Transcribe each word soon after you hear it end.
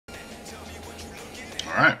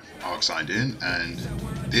Alright, Ark signed in, and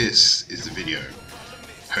this is the video,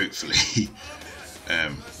 hopefully,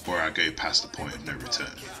 where I go past the point of no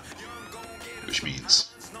return, which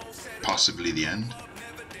means possibly the end,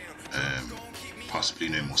 possibly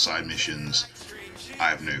no more side missions. I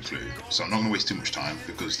have no clue, so I'm not going to waste too much time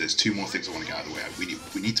because there's two more things I want to get out of the way.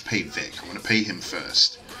 We need to pay Vic. I want to pay him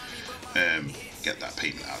first, get that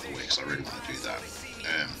payment out of the way because I really want to do that.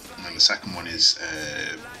 And then the second one is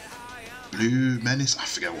Blue Menace, I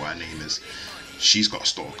forget what her name is. She's got a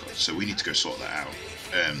stalker, so we need to go sort that out.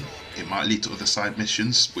 It might lead to other side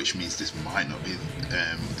missions, which means this might not be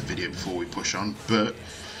the video before we push on, but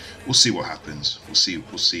we'll see what happens. We'll see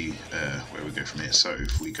where we go from here. So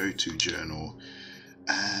if we go to journal,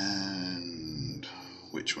 and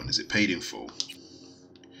which one is it? Paid in full.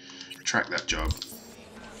 Track that job,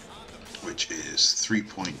 which is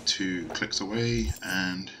 3.2 clicks away,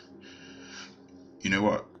 and you know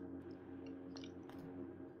what?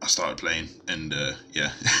 I started playing, and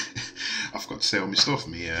yeah, I forgot to say all my stuff.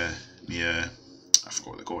 I forgot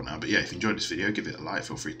what they're called now, but yeah, if you enjoyed this video, give it a like.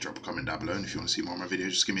 Feel free to drop a comment down below, and if you want to see more of my videos,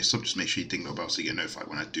 just give me a sub. Just make sure you ding the bell so you get notified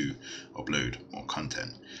when I do upload more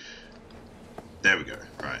content. There we go.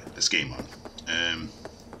 Right, let's game on.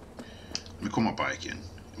 Let me call my bike in.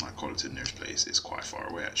 I might call it to the nearest place. It's quite far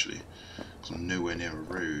away actually, because I'm nowhere near a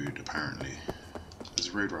road apparently. There's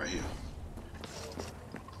a road right here.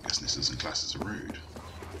 I'm guessing this isn't classed as a road.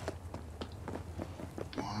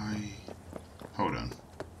 Why? Hold on.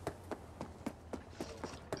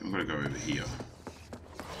 Then we're gonna go over here.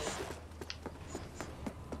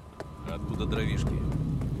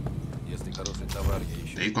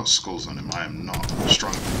 They've got skulls on them. I am not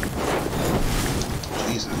strong.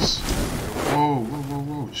 Jesus. Whoa, whoa, whoa,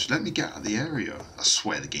 whoa. Just let me get out of the area. I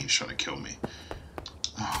swear the game's trying to kill me.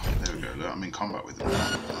 Oh, there we go. Look, I'm in combat with them.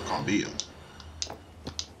 I can't beat them.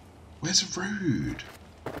 Where's the road?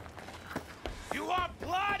 You want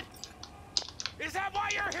blood? Is that why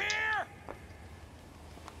you're here?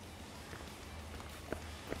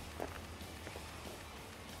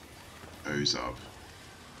 Ozab.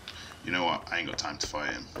 You know what? I ain't got time to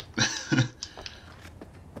fight him.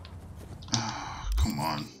 Ah, come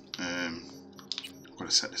on. I've got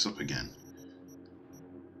to set this up again.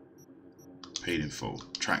 Paid in full.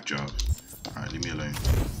 Track job. Alright, leave me alone.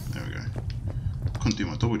 There we go. Couldn't do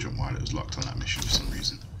my double jump while it was locked on that mission for some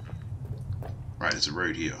reason. Right, there's a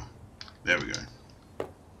road here. There we go.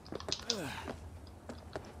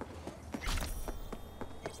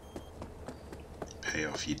 Pay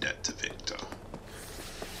off your debt to Victor.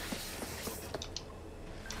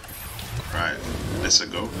 Right, let's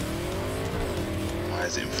go. Why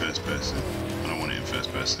is it in first person? I don't want it in first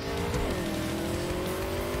person.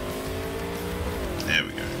 There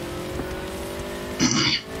we go.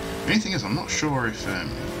 The only thing is, I'm not sure if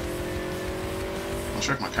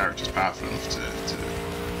my character's powerful enough to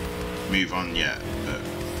move on yet, but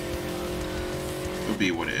it'll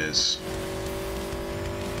be what it is.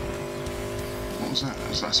 What was that?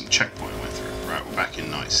 Was that some checkpoint I went through? Right, we're back in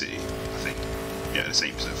Night City, I think. Yeah, the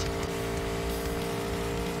same Pacific.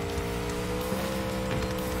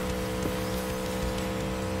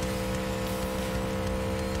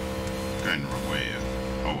 Going the wrong way here.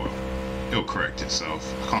 Oh well. It'll correct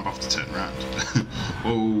itself. I can't bother to turn around.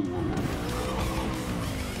 Whoa, whoa, whoa.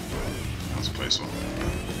 That was a close one.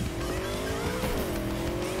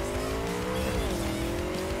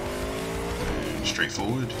 And straight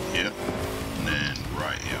forward, yep. And then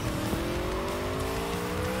right here.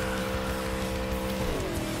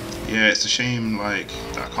 Yeah, it's a shame like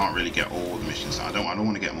that I can't really get all the missions done. I don't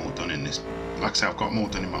want to get more done in this. Like I say, I've got more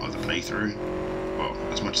done in my other playthrough. Well,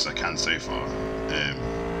 as much as I can so far.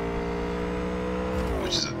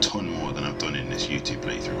 Which is a ton more than I've done in this YouTube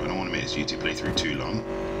playthrough. I don't want to make this YouTube playthrough too long.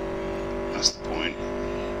 That's the point.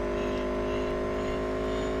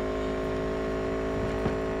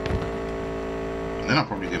 And then I'll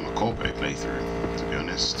probably do my Corpo playthrough, to be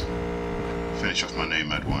honest. Finish off my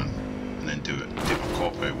Nomad one, and then do my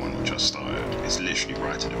Corpo one, which I started. It's literally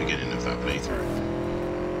right at the beginning of that playthrough.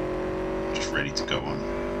 I'm just ready to go on.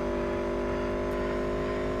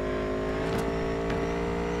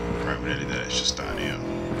 Right, we're nearly there, it's just down here.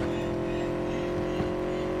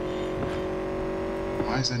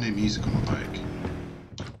 Why is there no music on my bike?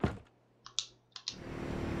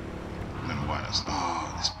 I don't know why that's...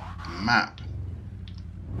 Oh, this map.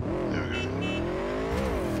 There we go.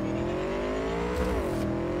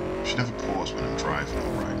 I should never pause when I'm driving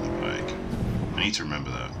or riding a bike. I need to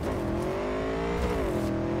remember that.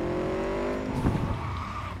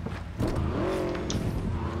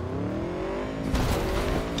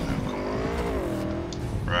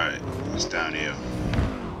 Down here.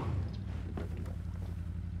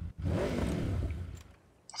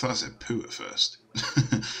 thought I said poo at first.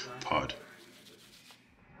 Pod.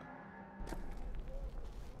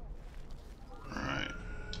 Right.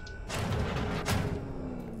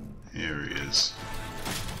 Here he is.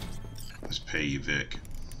 Let's pay you, Vic.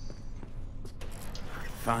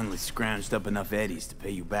 Finally scrounged up enough eddies to pay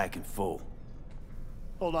you back in full.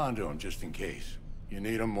 Hold on to him just in case. You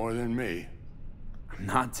need him more than me. I'm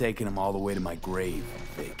not taking them all the way to my grave,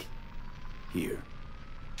 Vic. Here.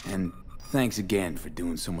 And thanks again for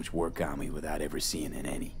doing so much work on me without ever seeing an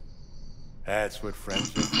any. That's what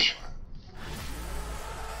friends are for.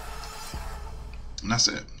 And that's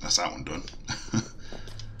it. That's that one done.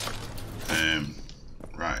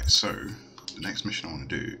 Right, so the next mission I want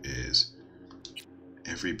to do is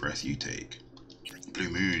Every Breath You Take. Blue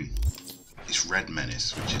Moon. It's Red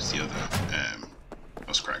Menace, which is the other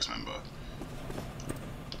Us Cracks member.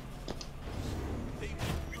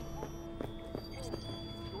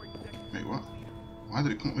 Wait, what? Why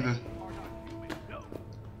did it come up with a...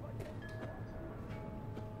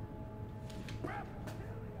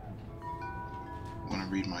 Want to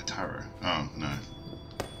read my tarot? Oh, no.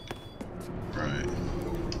 Right.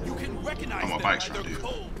 You can recognize Oh, my them bike's by trying their to do.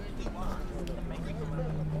 cold.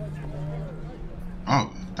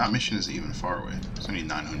 Oh, that mission isn't even far away. It's only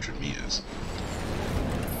 900 meters.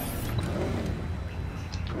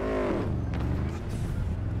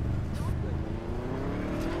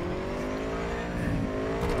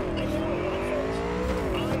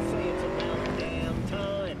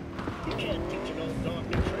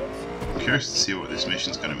 I'm curious to see what this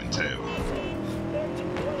mission's going to entail.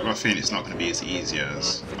 I've got a feeling it's not going to be as easy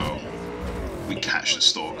as, oh, we catch the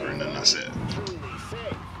stalker and then that's it.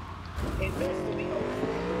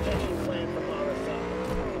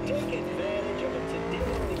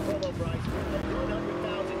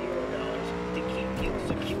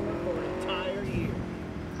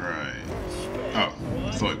 Right. Oh,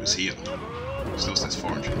 I thought it was here. Still says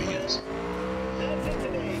 400 meters. That's it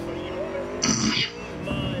today for your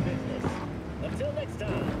my business. Until next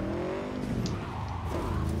time.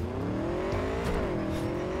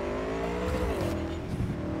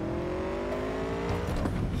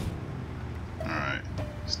 Alright,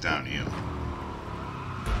 it's down here.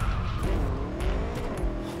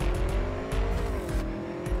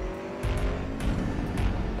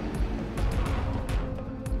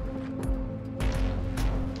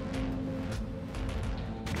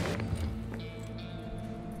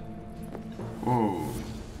 Whoa,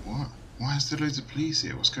 what? Why is there loads of police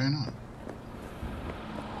here? What's going on?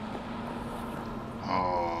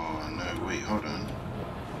 Oh, no, wait, hold on.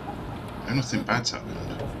 No, nothing bad's happened.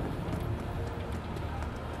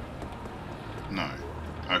 No.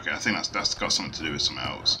 Okay, I think that's got something to do with something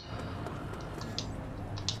else.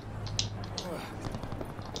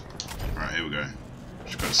 Right, here we go.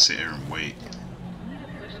 Just gotta sit here and wait.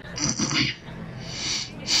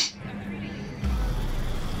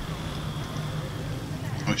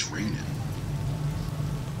 Oh, it's raining.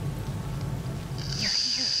 You're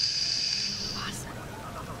here. Awesome.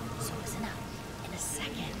 So listen up. In a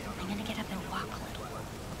second, I'm gonna get up and walk a little,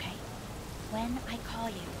 okay? When I call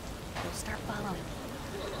you, you'll start following me.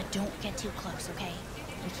 But don't get too close, okay?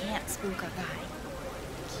 We can't spook our guy.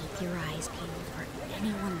 Keep your eyes peeled for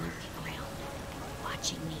anyone lurking around,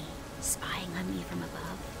 watching me, spying on me from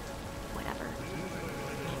above, whatever.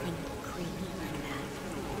 Nothing creepy like that.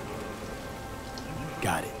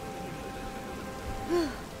 Got it.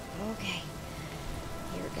 Okay.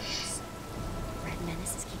 Here goes. Red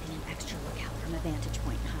Menace is keeping an extra lookout from a vantage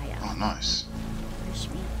point high up. Oh, nice. Wish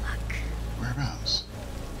me luck. Whereabouts?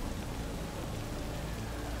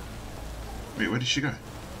 Wait, where did she go?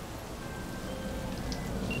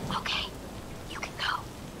 Okay, you can go.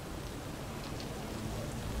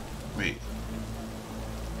 Wait.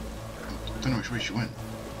 I don't know which way she went.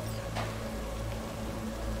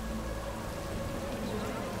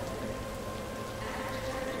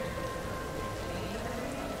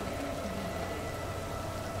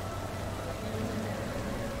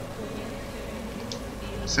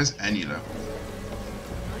 It says any level.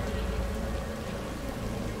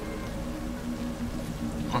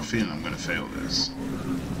 I've got a feeling I'm going to fail this.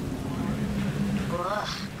 Ugh,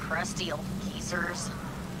 crusty old geezers.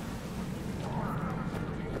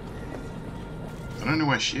 I don't know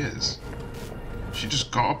where she is. She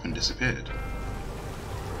just got up and disappeared.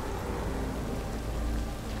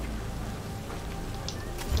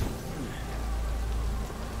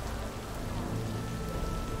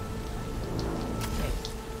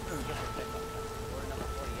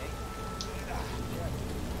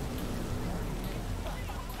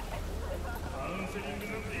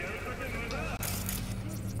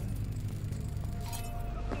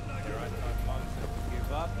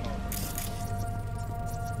 Give up.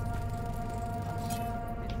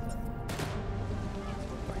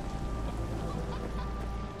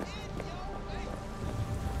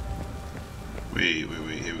 Wait,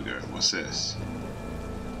 here we go. What's this?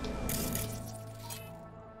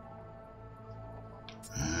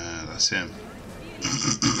 That's him.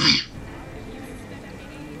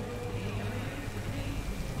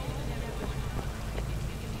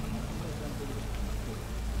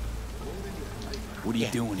 What are you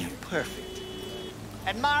doing here? Perfect.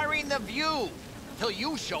 Admiring the view till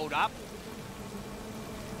you showed up.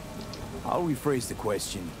 I'll rephrase the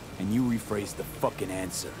question, and you rephrase the fucking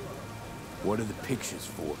answer. What are the pictures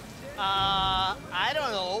for? I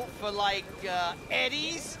don't know, for like,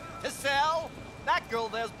 Eddies to sell? That girl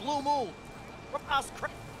there's Blue Moon. From us her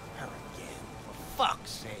again, for fuck's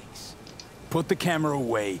sakes. Put the camera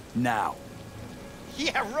away, now.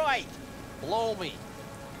 Yeah, right. Blow me.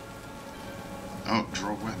 Oh,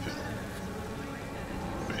 draw weapon.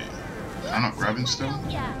 Wait, I'm not grabbing still?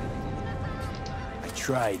 Yeah. I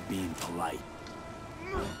tried being polite.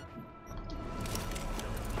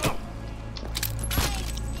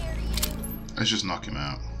 Let's just knock him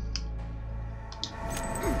out.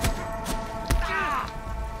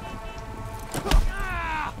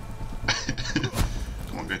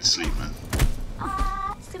 Come on, go to sleep, man.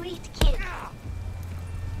 Ah, sweet kid.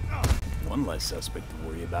 One less suspect to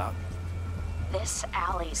worry about. This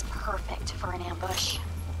alley's perfect for an ambush.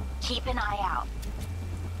 Keep an eye out.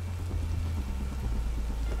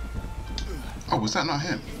 Oh, was that not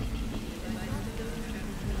him?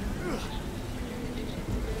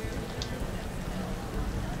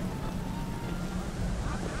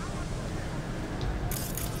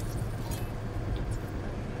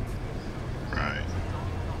 Right.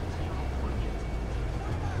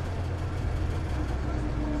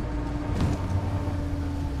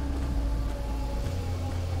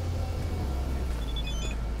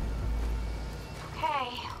 Okay,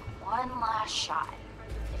 one last shot.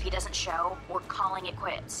 If he doesn't show, we're calling it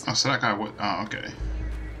quits. Oh, so that guy was. Oh, okay.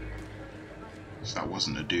 So that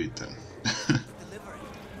wasn't a dude then.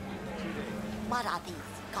 What are these?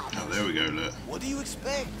 Oh, there we go, look. What do you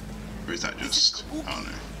expect? Or is that just. Oh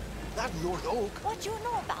no. Not North Oak. What you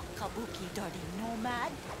know about Kabuki, dirty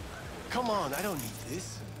nomad? Come on, I don't need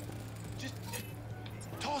this. Just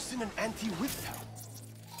toss in an anti-whiff towel.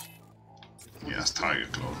 Yeah, that's Tiger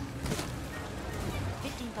Claw.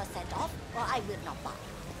 15% off, or I will not buy.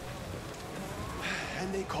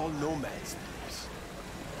 And they call nomads thieves.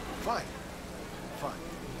 Fine. Fine.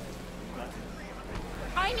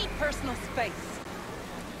 I need personal space.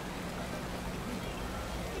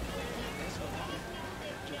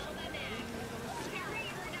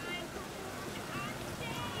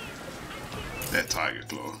 They're Tiger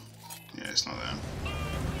Claw. Yeah, it's not them.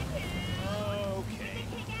 Okay.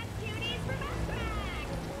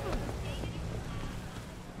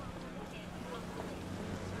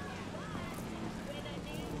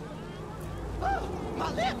 Oh, my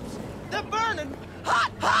lips! They're burning!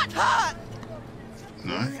 Hot, hot, hot!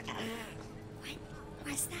 No?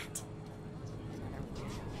 Where's that?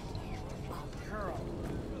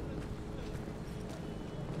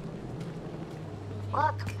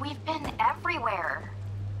 Look, we've been everywhere.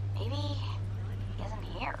 Maybe he isn't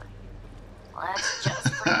here. Let's just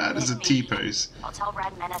forget There's a it, T-pose. I'll tell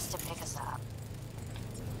Red Menace to pick us up.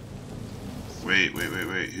 Wait.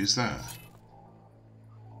 Who's that?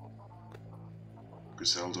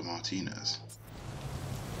 Griselda Martinez.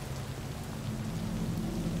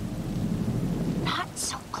 Not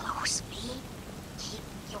so close, V. Keep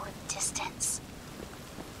your distance.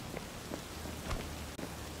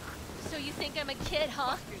 So you think I'm a kid,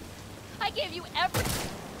 huh? I gave you everything.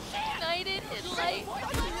 United in life.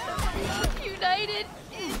 United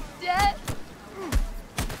in death.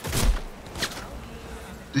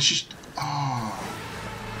 Did she? Oh.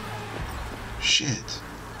 Shit.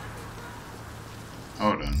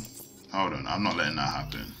 Hold on. I'm not letting that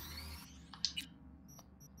happen.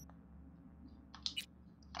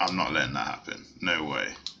 I'm not letting that happen. No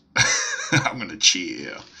way. I'm gonna cheat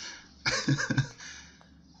here.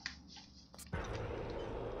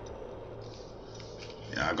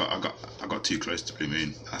 Yeah, I got too close to Blue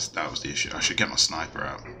Moon. That was the issue. I should get my sniper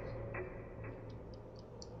out.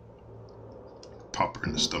 Pop her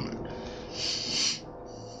in the stomach.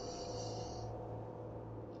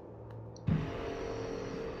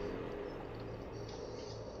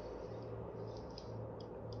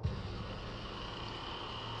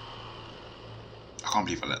 I can't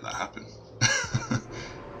believe I let that happen.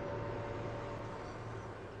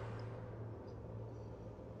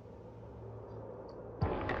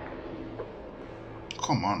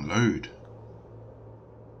 Come on, load.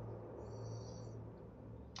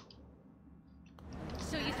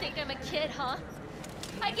 So you think I'm a kid, huh?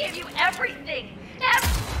 I gave you everything. I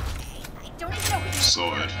don't even know who you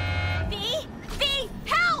Sorted. be.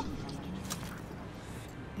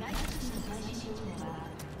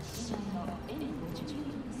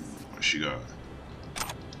 she got?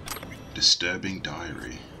 Disturbing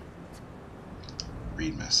diary.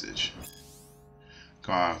 Read message.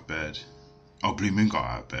 Got out of bed. Oh, Blue Moon got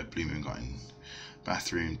out of bed. Blue Moon got in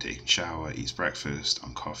bathroom, taking shower, eats breakfast,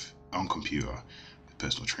 on computer, with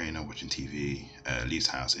personal trainer, watching TV, leaves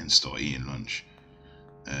house, in store, eating lunch,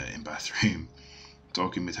 in bathroom,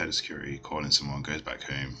 talking with head of security, calling someone, goes back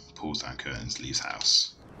home, pulls down curtains, leaves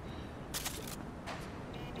house.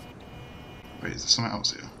 Wait, is there something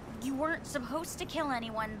else here? You weren't supposed to kill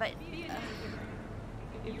anyone, but maybe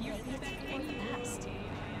it's for the best.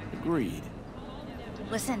 Agreed.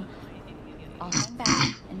 Listen, I'll hang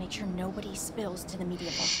back and make sure nobody spills to the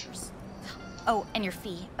media vultures. Oh, and your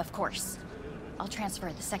fee, of course. I'll transfer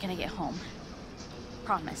it the second I get home.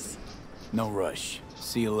 Promise. No rush.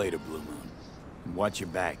 See you later, Blue Moon. And watch your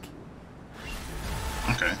back.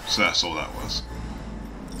 Okay, so that's all that was.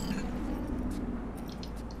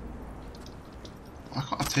 Why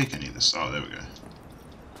can't I take any of this? Oh, there we go.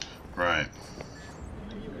 Right.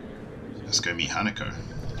 Let's go meet Hanako.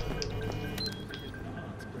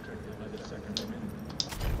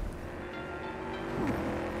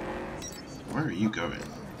 Where are you going?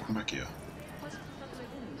 Come back here.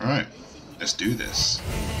 Alright, let's do this.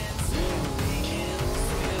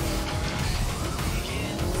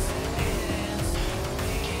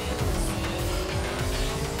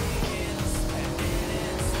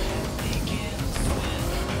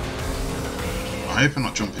 I hope I'm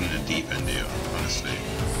not jumping in a deep end here, honestly.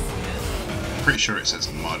 I'm pretty sure it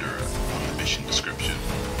says moderate on the mission description.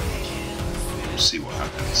 We'll see what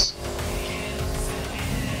happens.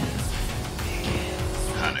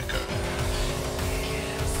 Hanako.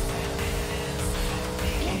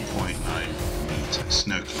 1.9 meters,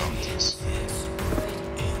 no kilometers.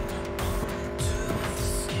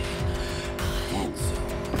 Whoa,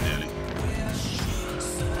 nearly.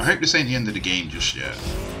 I hope this ain't the end of the game just yet.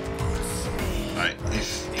 Like,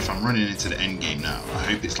 if I'm running into the end game now, I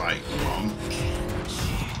hope it's like wrong.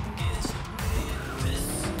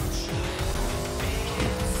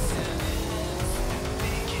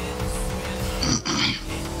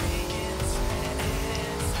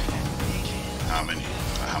 How many?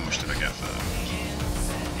 How much did I get for that?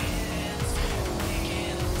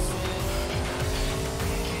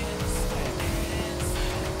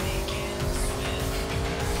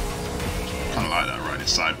 Kind of like that riding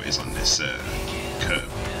sideways on this curve.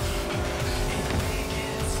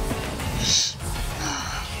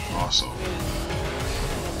 Awesome.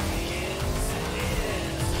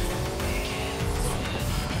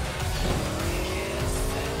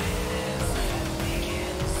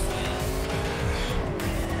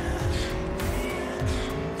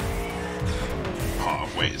 Oh,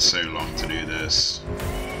 I've waited so long to do this. I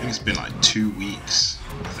think it's been like 2 weeks,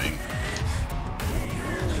 I think.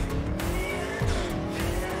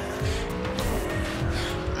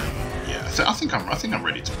 I think I'm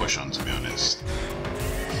ready to push on, to be honest.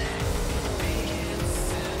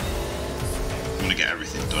 I'm gonna get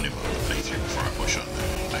everything done in my playthrough before I push on.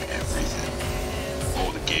 Like everything.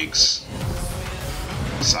 All the gigs,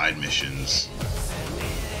 side missions.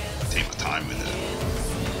 Take my time with it.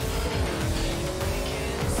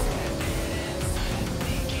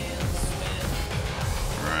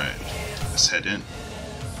 Right, let's head in.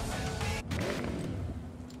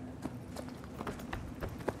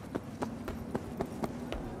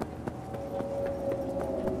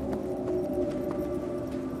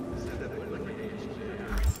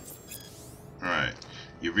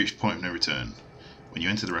 You've reached point of no return. When you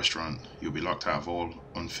enter the restaurant, you'll be locked out of all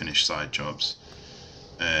unfinished side jobs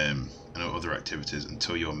and other activities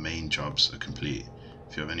until your main jobs are complete.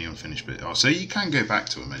 If you have any unfinished bit, so you can go back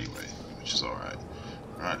to them anyway, which is alright.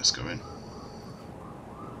 Alright, let's go in.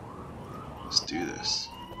 Let's do this.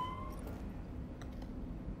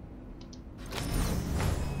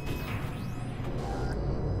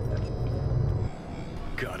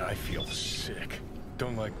 God, I feel sick.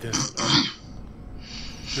 Don't like this.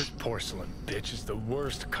 This porcelain bitch is the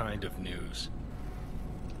worst kind of news.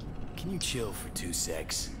 Can you chill for 2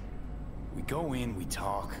 secs? We go in, we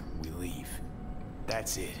talk, we leave.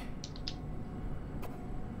 That's it.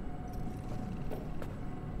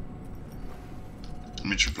 Let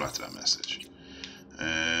me reply to that message.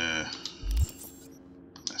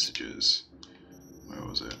 Messages. Where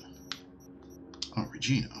was it? Oh,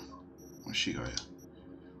 Regina. What's she got here?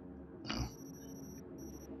 Oh.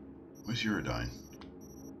 Where's Eurodyne?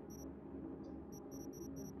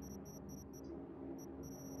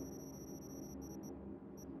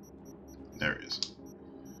 There it is.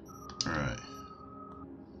 Alright.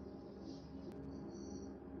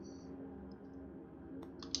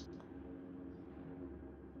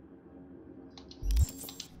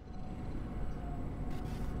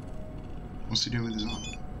 What's he doing with his arm?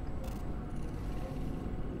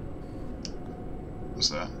 What's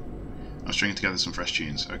that? I'm stringing together some fresh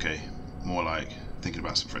tunes. Okay, more like thinking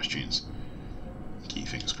about some fresh tunes. Keep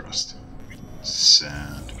fingers crossed.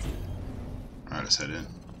 Sound. Alright, let's head in.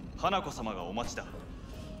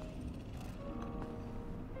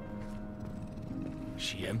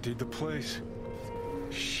 She emptied the place.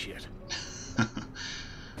 Shit. Yeah,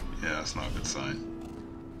 that's not a good sign.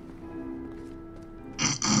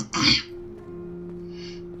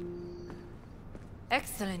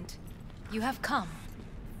 Excellent. You have come.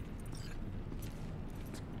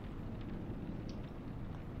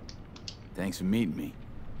 Thanks for meeting me.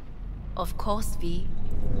 Of course, V.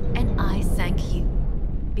 And I thank you.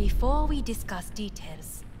 Before we discuss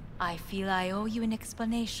details, I feel I owe you an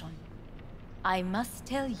explanation. I must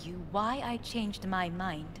tell you why I changed my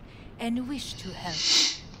mind and wish to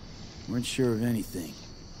help. Weren't sure of anything.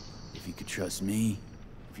 If you could trust me,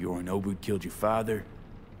 if Yorinobu killed your father,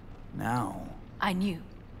 now... I knew.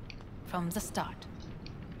 From the start.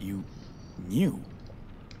 You... knew?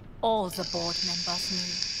 All the board members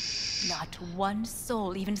knew. Not one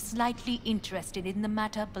soul even slightly interested in the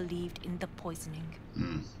matter believed in the poisoning.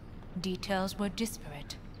 Details were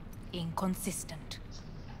disparate, inconsistent.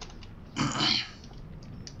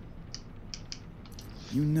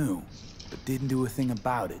 You knew, but didn't do a thing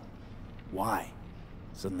about it. Why?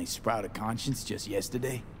 Suddenly sprout a conscience just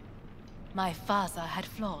yesterday? My father had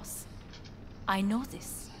flaws. I know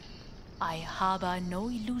this. I harbor no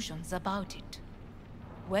illusions about it.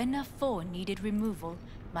 When a foe needed removal,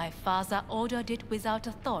 my father ordered it without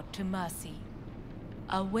a thought to mercy.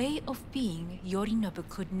 A way of being Yorinobu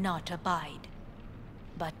could not abide.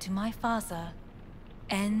 But to my father,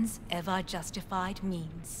 ends ever justified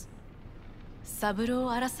means. Saburo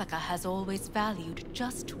Arasaka has always valued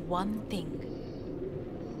just one thing.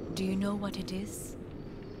 Do you know what it is?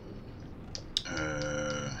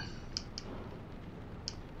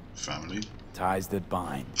 Family? Ties that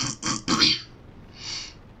bind.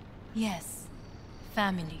 Yes,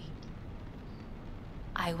 family.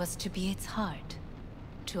 I was to be its heart,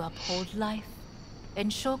 to uphold life,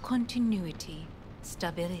 ensure continuity,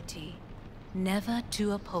 stability, never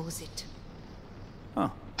to oppose it. Huh.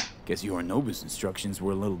 Guess Yorinobu's instructions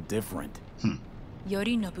were a little different.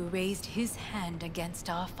 Yorinobu raised his hand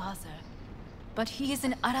against our father, but he is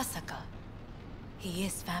an Arasaka. He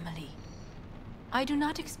is family. I do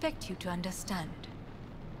not expect you to understand.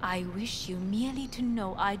 I wish you merely to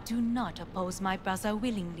know I do not oppose my brother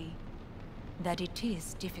willingly. That it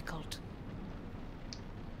is difficult.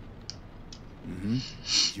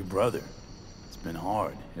 It's your brother. It's been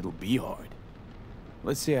hard. It'll be hard.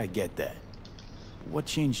 Let's say I get that. What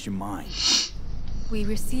changed your mind? We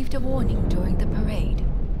received a warning during the parade.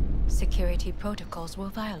 Security protocols were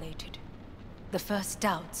violated. The first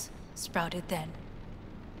doubts sprouted then.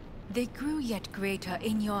 They grew yet greater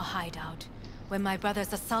in your hideout, when my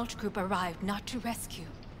brother's assault group arrived not to rescue,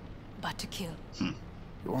 but to kill.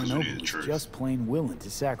 Yorinobu was just plain willing to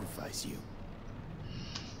sacrifice you.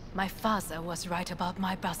 My father was right about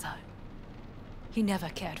my brother. He never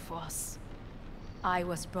cared for us. I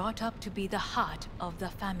was brought up to be the heart of the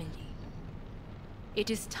family. It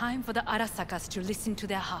is time for the Arasakas to listen to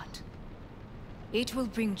their heart. It will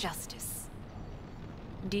bring justice.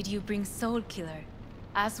 Did you bring Soul Killer,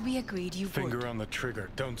 as we agreed you would? Finger on the trigger,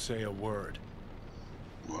 don't say a word.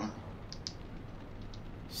 What?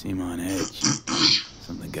 Seem on edge.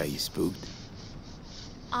 Something got you spooked?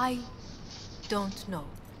 I don't know.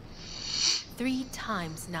 3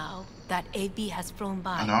 times now that AB has flown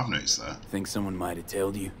by. I know, I've noticed that. Think someone might have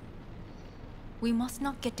told you? We must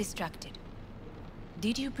not get distracted.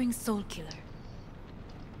 Did you bring Soul Killer?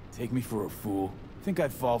 Take me for a fool. Think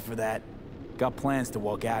I'd fall for that? Got plans to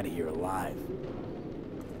walk out of here alive.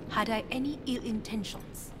 Had I any ill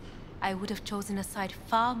intentions, I would have chosen a side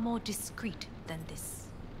far more discreet than this.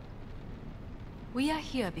 We are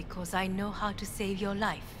here because I know how to save your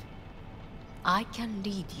life. I can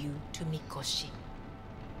lead you to Mikoshi.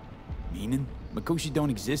 Meaning? Mikoshi don't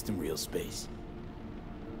exist in real space.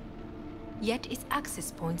 Yet its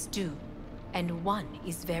access points do, and one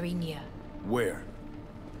is very near. Where?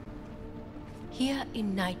 Here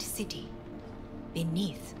in Night City,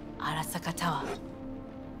 beneath Arasaka Tower.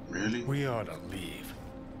 Really? We ought to leave.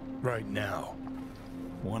 Right now.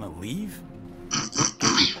 Wanna leave?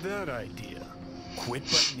 That idea. Quit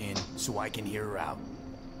butting in so I can hear her out.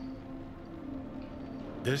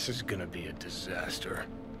 This is gonna be a disaster.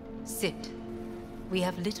 Sit. We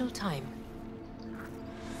have little time.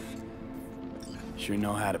 Sure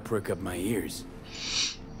know how to prick up my ears.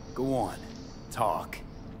 Go on. Talk.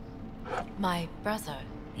 My brother.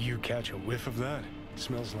 You catch a whiff of that?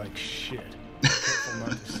 Smells like shit. careful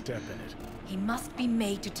not to step in it. He must be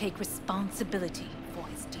made to take responsibility for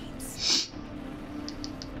his deeds.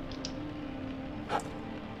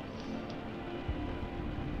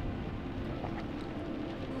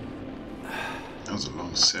 That was a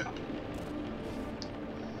long set.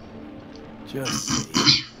 Just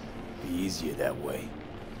say, be easier that way.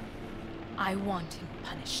 I want him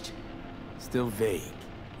punished. Still vague.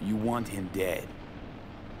 You want him dead.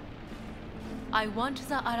 I want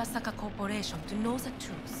the Arasaka Corporation to know the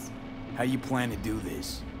truth. How you plan to do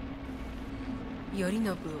this?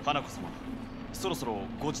 Yorinobu, 花子様、そろそろ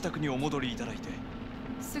ご自宅にお戻りいただいて。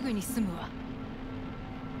すぐに済むわ。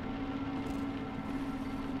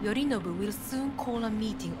Yorinobu will soon call a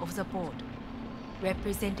meeting of the board.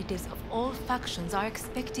 Representatives of all factions are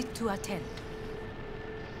expected to attend.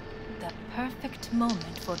 The perfect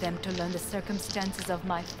moment for them to learn the circumstances of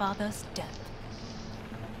my father's death.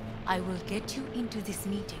 I will get you into this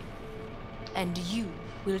meeting, and you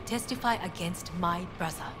will testify against my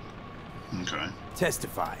brother. Okay.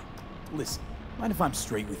 Testify. Listen, mind if I'm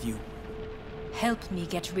straight with you? Help me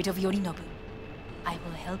get rid of Yorinobu. I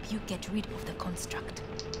will help you get rid of the construct.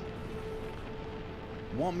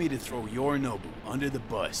 Want me to throw Yorinobu under the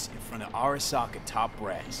bus in front of Arasaka top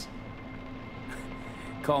brass?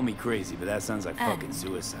 Call me crazy, but that sounds like fucking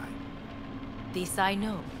suicide. This I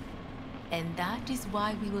know. And that is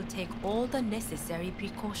why we will take all the necessary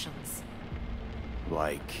precautions.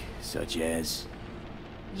 Like, such as?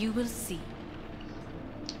 You will see.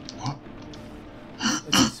 What?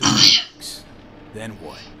 Let's see it works. Then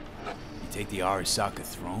what? You take the Arasaka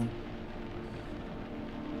throne?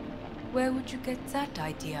 Where would you get that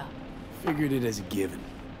idea? Figured it as a given.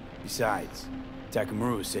 Besides,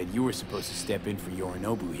 Takamura said you were supposed to step in for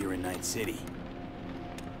Yorinobu here in Night City.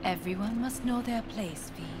 Everyone must know their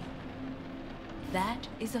place, V. That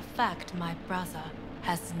is a fact my brother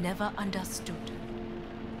has never understood.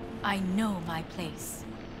 I know my place,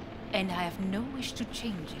 and I have no wish to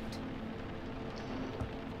change it.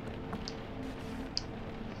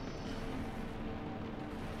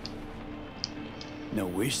 No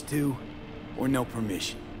wish to, or no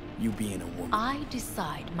permission, you being a woman? I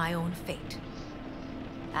decide my own fate,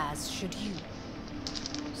 as should you.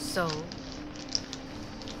 So...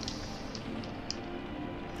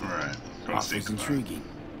 Alright. Offers intriguing.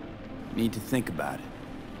 Need to think about it.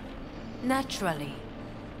 Naturally.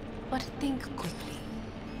 But think quickly.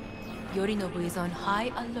 Yorinobu is on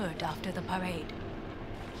high alert after the parade.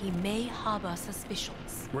 He may harbor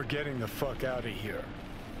suspicions. We're getting the fuck out of here.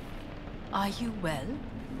 Are you well?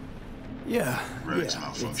 Yeah, Road's yeah,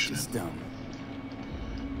 malfunctioning. it's just dumb.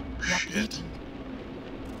 Shit.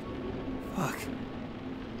 Fuck.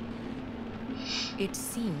 It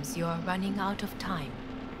seems you are running out of time.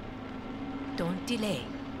 Don't delay.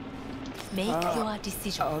 Make your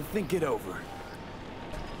decision. I'll think it over.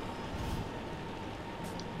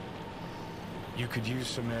 You could use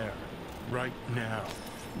some air. Right now.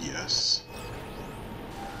 Yes.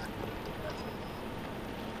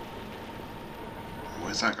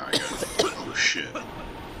 Where's that guy going? Oh shit.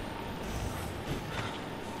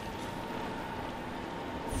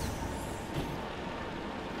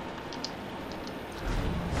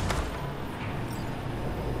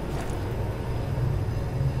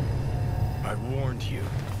 I warned you.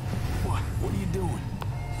 What are you doing?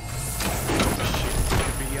 Shit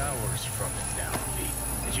could be hours from it now, V.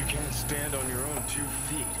 And you can't stand on your own 2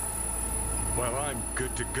 feet. Well, I'm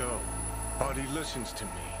good to go. Body listens to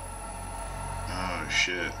me. Oh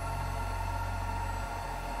shit.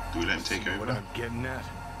 Do we let him take over? What I'm getting at?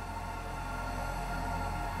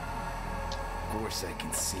 Of course I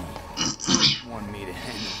can see. Want me to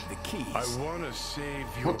hand over the keys. I want to save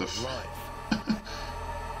your What the life.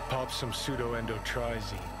 Pop some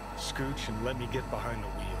pseudo-endotrizine, scooch, and let me get behind the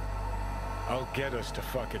wheel. I'll get us to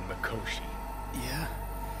fucking Mikoshi. Yeah?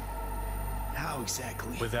 How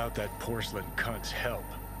exactly? Without that porcelain cunt's help,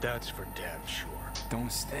 that's for damn sure.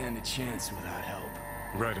 Don't stand a chance without help.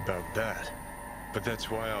 Right about that. But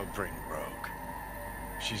that's why I'll bring Rogue.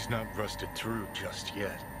 She's not rusted through just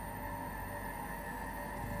yet.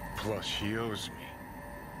 Plus, she owes me.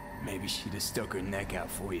 Maybe she'd have stuck her neck out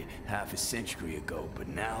for you half a century ago, but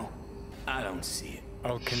now, I don't see it.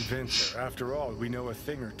 I'll convince her. After all, we know a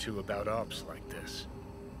thing or two about ops like this.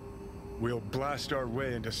 We'll blast our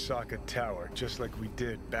way into Sokka Tower, just like we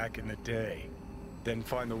did back in the day. Then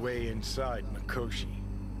find the way inside Mikoshi.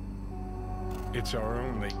 It's our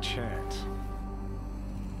only chance.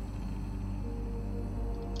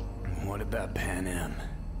 What about Pan Am?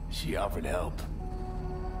 She offered help.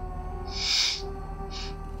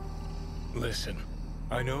 Listen,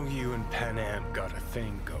 I know you and Pan Am got a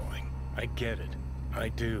thing going. I get it. I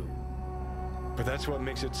do. But that's what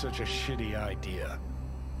makes it such a shitty idea.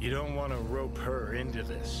 You don't want to rope her into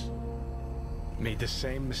this. Made the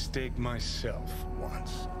same mistake myself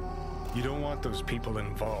once. You don't want those people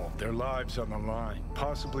involved, their lives on the line,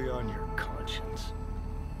 possibly on your conscience.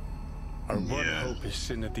 Our one hope is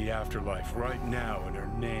sitting at the afterlife right now, and her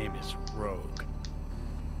name is Rogue.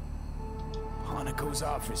 Hanako's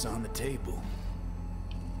offer's on the table.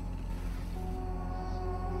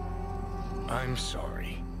 I'm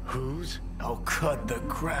sorry. Whose? Oh, cut the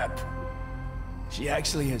crap. She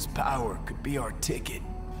actually has power, could be our ticket.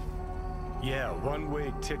 Yeah,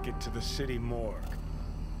 one-way ticket to the city morgue.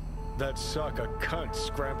 That sucker cunt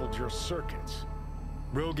scrambled your circuits.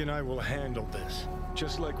 Rogue and I will handle this,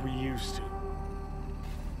 just like we used to.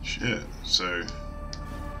 Shit, so...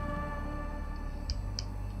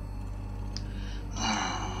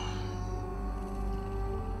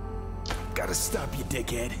 Gotta stop you,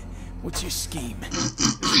 dickhead. What's your scheme? This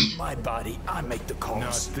is my body, I make the calls.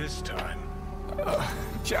 Not this time.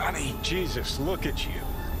 Johnny. Jesus, look at you.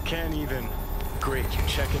 Can't even... Great, you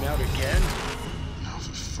checking out again? Oh,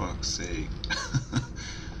 for fuck's sake.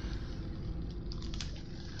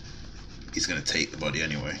 He's gonna take the body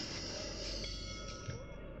anyway.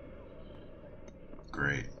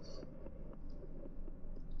 Great.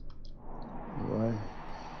 What?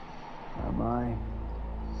 Am I?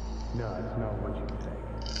 No, it's not what you think.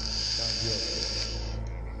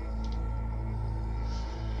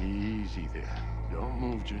 Easy there. Don't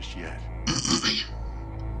move just yet.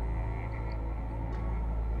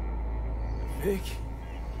 Vic?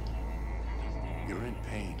 You're in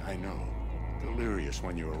pain, I know. Delirious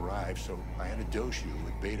when you arrived, so I had to dose you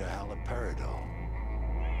with beta-haloperidol.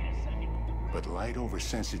 But light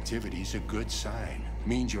oversensitivity's a good sign.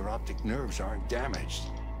 Means your optic nerves aren't damaged.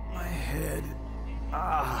 My head.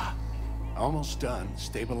 Almost done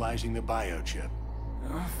stabilizing the biochip.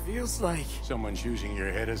 Feels like... Someone's using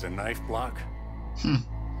your head as a knife block?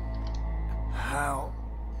 How'd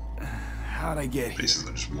I get here?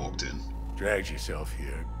 Basically just walked in. Dragged yourself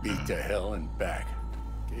here, beat to hell and back.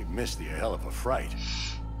 Gave Misty a hell of a fright.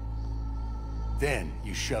 Then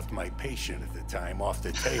you shoved my patient at the time off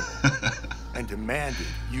the table and demanded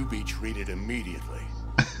you be treated immediately.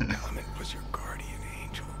 Element was your guardian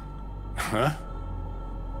angel. Huh?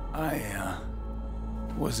 I,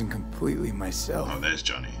 wasn't completely myself. Oh, there's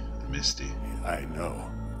Johnny. Misty. I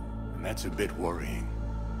know. And that's a bit worrying.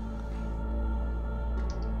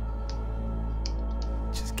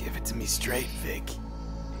 Just give it to me straight, Vic.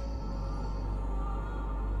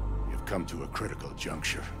 You've come to a critical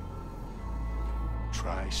juncture.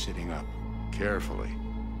 Try sitting up. Carefully.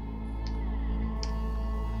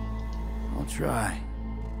 I'll try.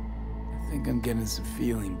 I think I'm getting some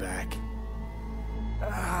feeling back.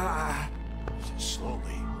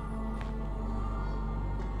 Slowly.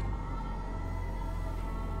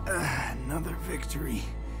 Another victory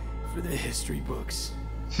for the history books.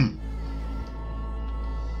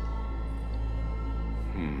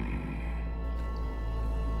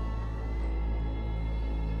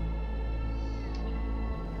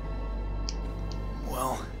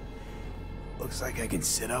 Well, looks like I can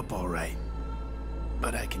sit up all right.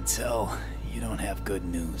 But I can tell you don't have good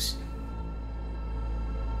news.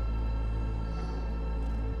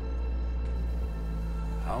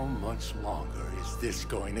 How much longer is this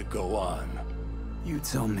going to go on? You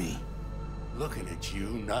tell me. Looking at you,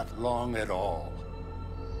 not long at all.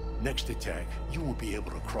 Next attack, you won't be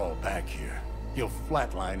able to crawl back here. You'll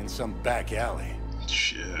flatline in some back alley.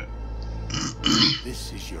 Shit.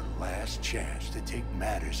 This is your last chance to take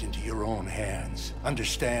matters into your own hands.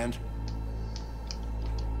 Understand?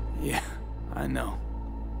 Yeah, I know.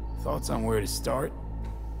 Thoughts on where to start?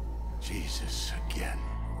 Jesus, again.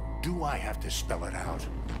 Do I have to spell it out?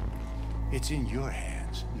 It's in your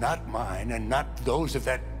hands, not mine, and not those of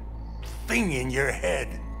that thing in your head.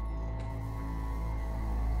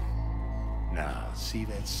 Now, see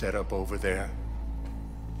that setup over there?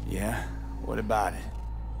 Yeah? What about it?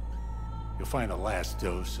 You'll find a last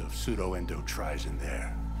dose of pseudo-endotrizin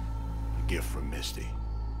there. A gift from Misty.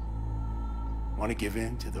 Want to give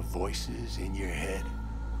in to the voices in your head?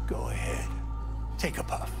 Go ahead. Take a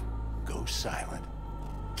puff. Go silent.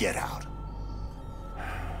 Get out.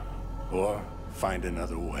 Or find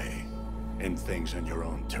another way. End things on your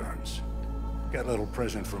own terms. Got a little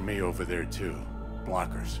present for me over there too.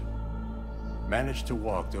 Blockers. Manage to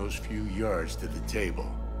walk those few yards to the table.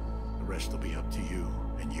 The rest will be up to you,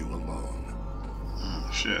 and you alone. Oh,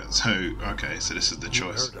 shit. So, okay, so this is the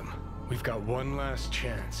choice. You heard him. We've got one last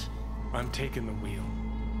chance. I'm taking the wheel.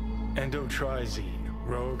 Endotrizine,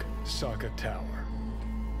 Rogue, Saka Tower.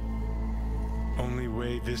 Only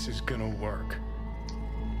way this is gonna work.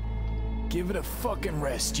 Give it a fucking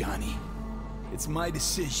rest, Johnny. It's my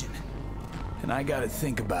decision. And I gotta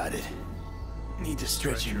think about it. Need to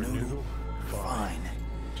stretch your noodle? Fine.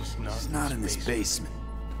 Just not in this basement.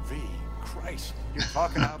 V, Christ, you're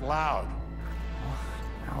talking out loud.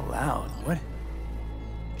 Out loud? What?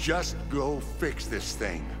 Just go fix this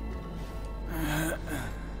thing.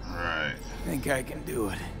 Right. Think I can do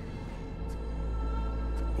it.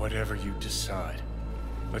 Whatever you decide,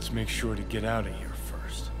 let's make sure to get out of here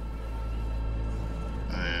first.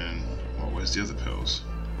 And well, where's the other pills?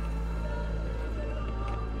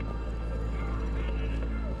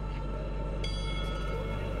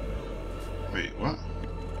 Wait, what?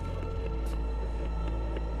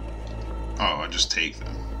 Oh, I just take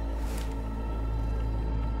them.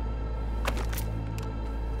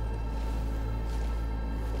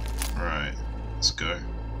 Right, let's go.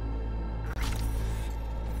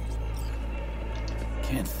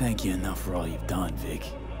 Can't thank you enough for all you've done, Vic.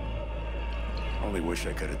 Only wish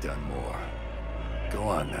I could have done more. Go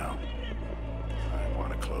on now. I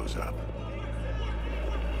want to close up.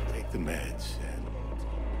 Take the meds and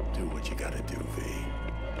do what you gotta do, V.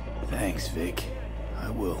 Thanks, Vic. I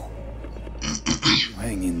will.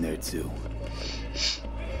 Hang in there, too.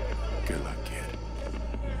 Good luck, kid.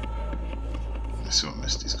 Let's see what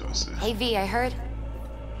Misty's got to say. Hey, V, I heard...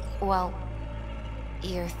 Well,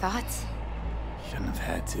 your thoughts? Shouldn't have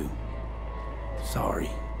had to. Sorry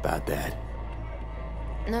about that.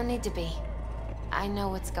 No need to be. I know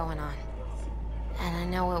what's going on. And I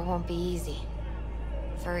know it won't be easy.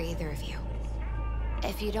 For either of you.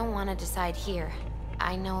 If you don't want to decide here,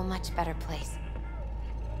 I know a much better place.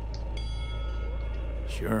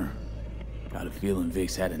 Sure. Got a feeling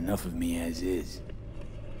Vic's had enough of me as is.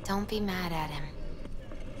 Don't be mad at him.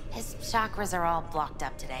 His chakras are all blocked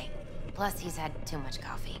up today. Plus, he's had too much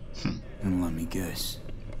coffee. And let me guess.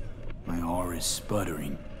 My aura's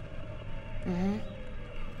sputtering. Mm-hmm.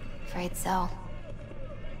 Afraid so.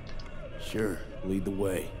 Sure, lead the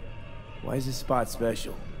way. Why is this spot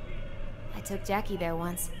special? I took Jackie there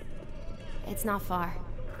once. It's not far.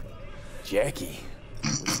 Jackie?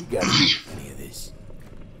 What's he got to do with any of this?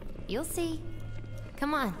 You'll see.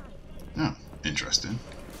 Come on. Oh, interesting.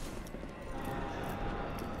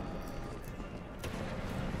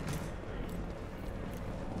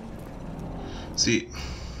 See,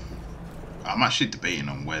 I'm actually debating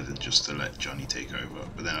on whether just to let Johnny take over,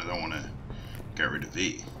 but then I don't want to get rid of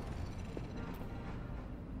V.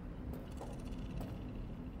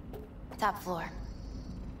 Top floor.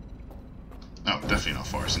 Oh, definitely not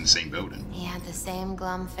far. It's in the same building. He had the same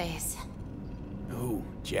glum face. Oh,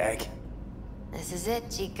 Jack? This is it,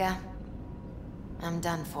 Chica. I'm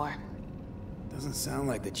done for. Doesn't sound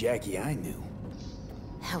like the Jackie I knew.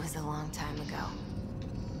 That was a long time ago.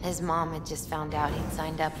 His mom had just found out he'd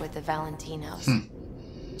signed up with the Valentinos.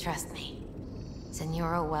 Trust me.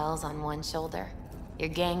 Senora Wells on one shoulder, your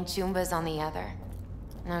gang Chumbas on the other.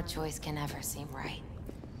 No choice can ever seem right.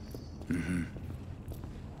 Mm-hmm.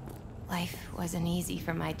 Life wasn't easy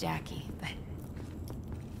for my Jackie, but...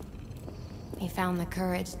 he found the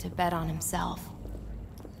courage to bet on himself.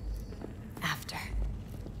 After.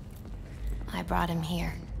 I brought him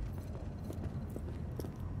here.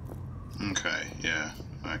 Okay, yeah.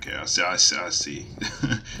 Okay, I see. I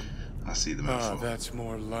see the metaphor. Ah, that's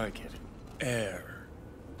more like it. Air.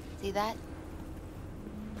 See that?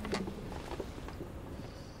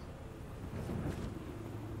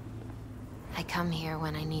 I come here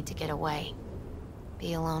when I need to get away.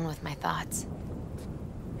 Be alone with my thoughts.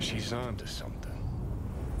 She's onto something.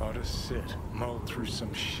 Ought to sit, mull through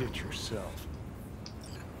some shit yourself.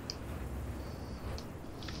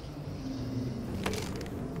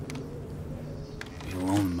 Be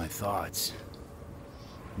alone with my thoughts.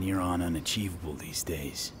 Near on unachievable these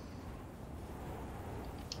days.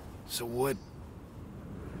 So what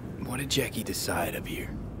did Jackie decide up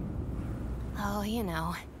here? Oh, you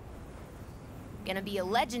know. Gonna be a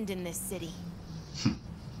legend in this city.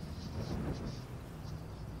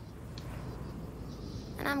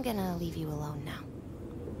 And I'm gonna leave you alone now.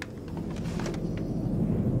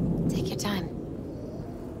 Take your time.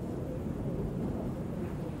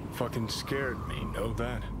 Fucking scared me, know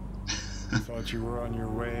that? Thought you were on your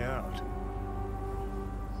way out.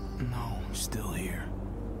 No, I'm still here.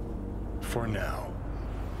 For now.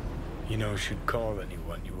 You know, should call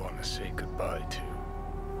anyone you want to say goodbye to.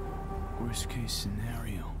 Worst case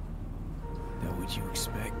scenario. That what you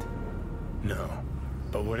expect? No.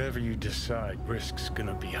 But whatever you decide, risk's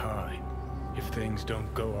gonna be high. If things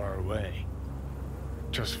don't go our way.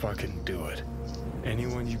 Just fucking do it.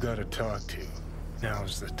 Anyone you gotta talk to,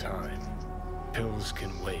 now's the time. Pills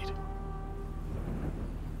can wait.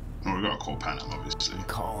 Well, we gotta call Pan Am, obviously. I'm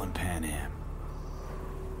calling Pan Am.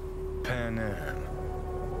 Pan Am.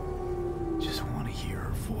 Just want to hear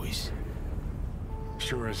her voice.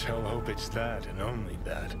 Sure as hell hope it's that and only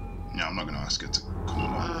that. Yeah, I'm not gonna ask her to call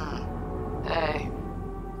her. Hey.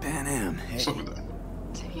 Pan Am, hey. What's up with that?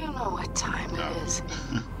 Do you know what time it is?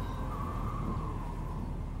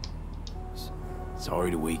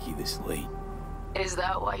 Sorry to wake you this late. Is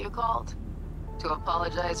that why you called? To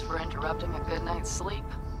apologize for interrupting a good night's sleep?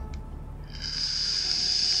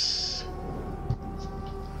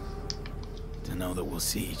 To know that we'll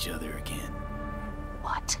see each other again.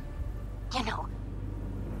 What? You know,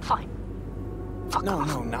 fine. Fuck no, off.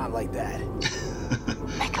 No, not like that.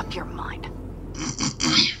 Make up your mind.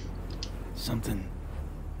 Something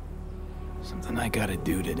I gotta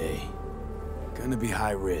do today. Gonna be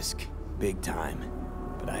high risk, big time,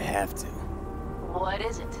 but I have to. What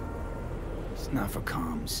is it? It's not for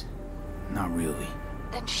comms. Not really.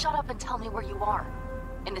 Then shut up and tell me where you are.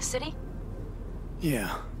 In the city?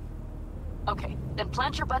 Yeah. Okay, then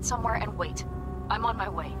plant your butt somewhere and wait. I'm on my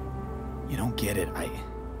way. You don't get it. I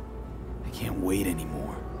can't wait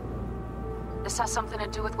anymore. This has something to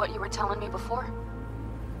do with what you were telling me before?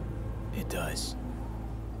 It does.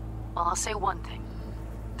 Well, I'll say one thing.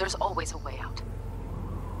 There's always a way out.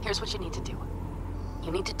 Here's what you need to do.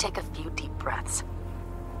 You need to take a few deep breaths.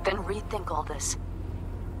 Then rethink all this.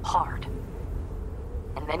 Hard.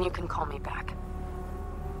 And then you can call me back.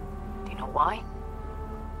 Do you know why?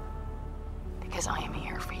 Because I am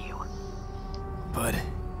here for you. But...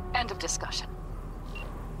 End of discussion.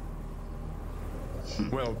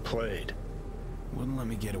 Well played. Wouldn't let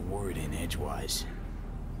me get a word in edgewise.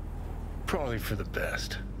 Probably for the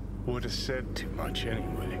best. Would have said too much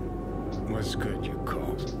anyway. Was good you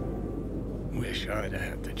called. Wish I'd have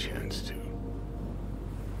had the chance to.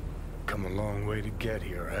 Come a long way to get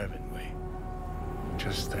here, haven't we?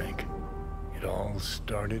 Just think. It all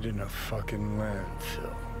started in a fucking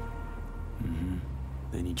landfill. Mm-hmm.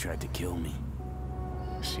 Then you tried to kill me.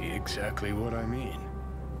 See exactly what I mean.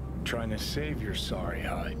 Trying to save your sorry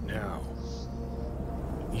hide now.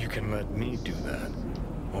 You can let me do that.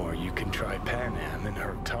 Or you can try Pan Am and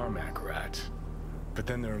her tarmac rats. But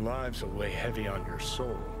then their lives will weigh heavy on your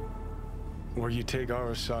soul. Or you take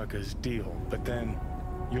Arasaka's deal, but then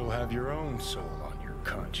you'll have your own soul on your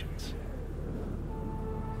conscience.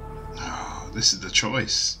 Oh, this is the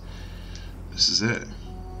choice. This is it.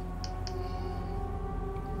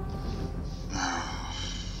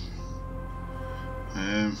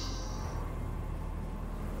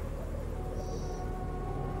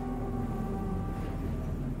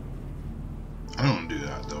 I don't want to do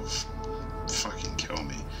that. They'll fucking kill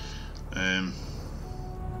me. I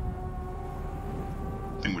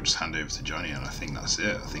think we'll just hand over to Johnny, and I think that's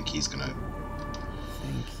it. I think he's gonna. I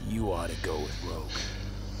think you ought to go with Rogue.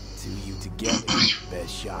 Two you together,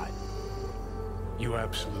 best shot. You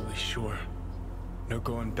absolutely sure? No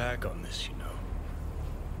going back on this, you know.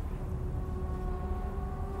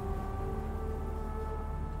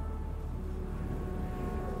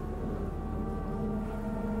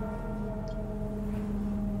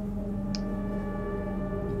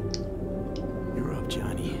 You're up,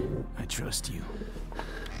 Johnny. I trust you.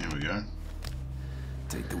 Here we go.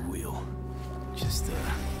 Take the wheel. Just,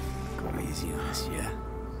 go easy on us, yeah?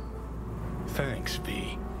 Thanks,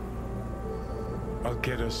 V. I'll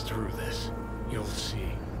get us through this. You'll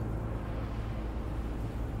see.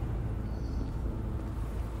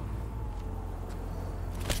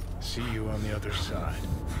 See you on the other side.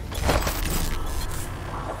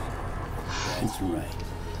 That's right.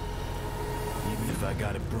 Even if I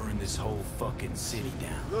gotta burn this whole fucking city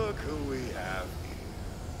down. Look who we have here.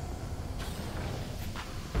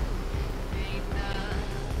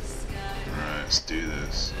 Alright, let's do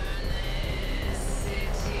this.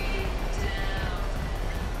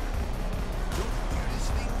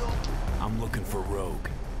 I'm looking for Rogue.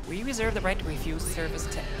 We reserve the right to refuse service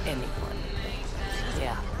to anyone.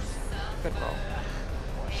 Yeah. Good roll.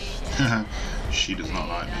 She does not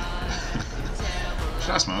like me.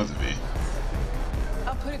 That's my other V.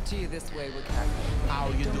 I'll put it to you this way, Wakako. How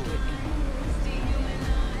you doing?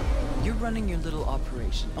 You're running your little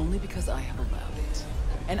operation only because I have allowed it.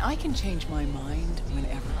 And I can change my mind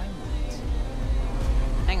whenever I want.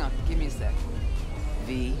 Hang on, give me a sec.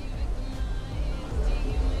 V.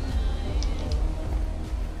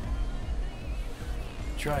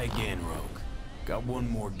 Try again, Rogue. Got one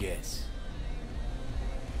more guess.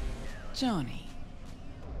 Johnny.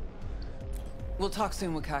 We'll talk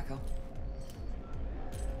soon, Wakako.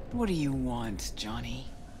 What do you want, Johnny?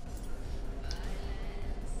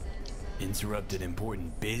 Interrupted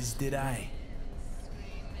important biz, did I?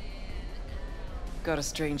 Got a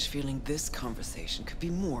strange feeling this conversation could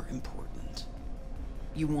be more important.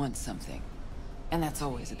 You want something, and that's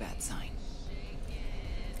always a bad sign.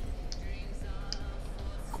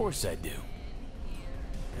 Of course I do.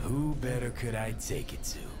 Who better could I take it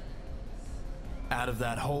to? Out of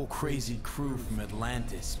that whole crazy crew from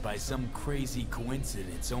Atlantis, by some crazy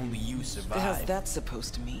coincidence, only you survived. The hell's that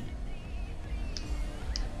supposed to mean?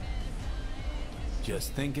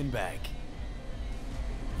 Just thinking back.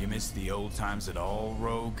 You miss the old times at all,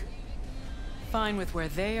 Rogue? Fine with where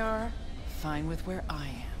they are, fine with where I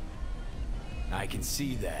am. I can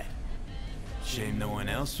see that. Shame no one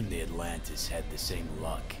else from the Atlantis had the same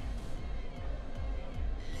luck.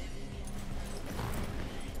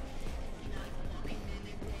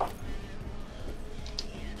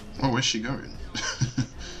 Oh, where's she going?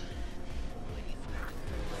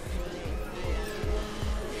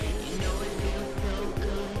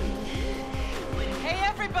 Hey,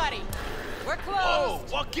 everybody! We're closed! Oh,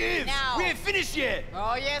 what gives? Now. We ain't finished yet!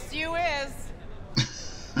 Oh, yes, you is!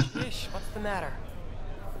 Ish, what's the matter?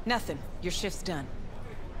 Nothing. Your shift's done.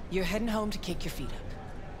 You're heading home to kick your feet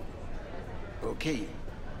up. Okay.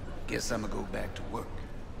 Guess I'm gonna go back to work.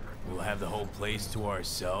 We'll have the whole place to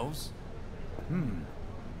ourselves?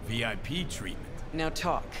 VIP treatment. Now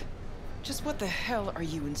talk. Just what the hell are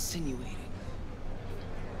you insinuating?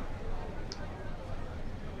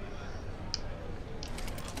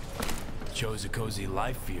 Chose a cozy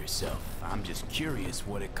life for yourself. I'm just curious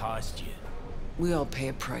what it cost you. We all pay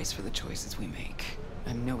a price for the choices we make.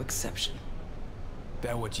 I'm no exception.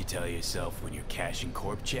 That what you tell yourself when you're cashing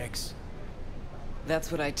corp checks?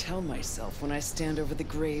 That's what I tell myself when I stand over the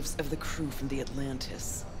graves of the crew from the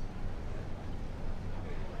Atlantis.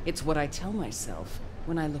 It's what I tell myself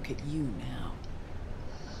when I look at you now.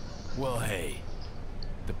 Well, hey.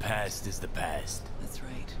 The past is the past. That's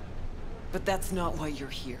right. But that's not why you're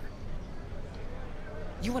here.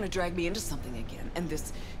 You want to drag me into something again, and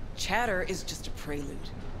this chatter is just a prelude.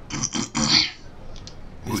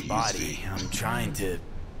 This body,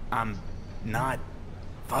 I'm not...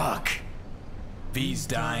 Fuck. V's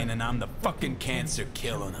dying and I'm the fucking cancer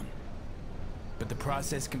killing him. But the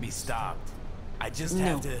process can be stopped. I just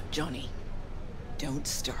have to... Johnny. Don't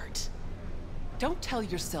start. Don't tell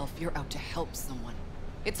yourself you're out to help someone.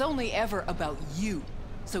 It's only ever about you,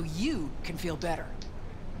 so you can feel better.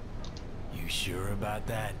 You sure about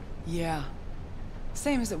that? Yeah.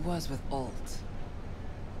 Same as it was with Alt.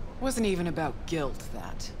 Wasn't even about guilt,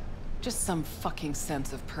 that. Just some fucking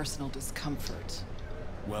sense of personal discomfort.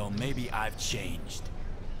 Well, maybe I've changed.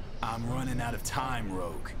 I'm running out of time,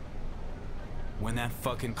 Rogue. When that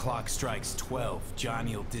fucking clock strikes 12,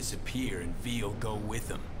 Johnny'll disappear and V'll go with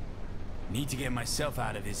him. Need to get myself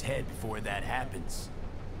out of his head before that happens.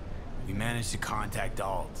 We managed to contact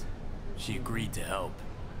Alt. She agreed to help.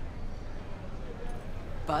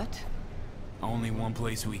 But? Only one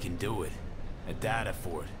place we can do it. A data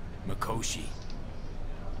fort, Mikoshi.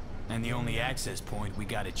 And the only access point we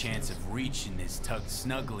got a chance of reaching is tucked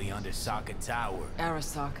snugly under Sokka Tower.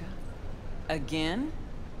 Arasaka? Again?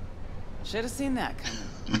 Should have seen that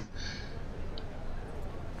coming.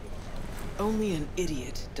 Only an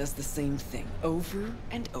idiot does the same thing over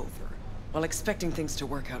and over, while expecting things to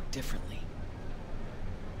work out differently.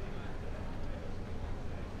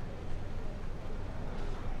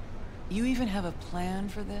 You even have a plan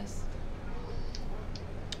for this?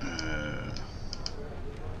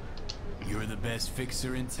 You're the best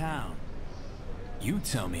fixer in town. You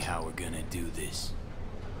tell me how we're gonna do this.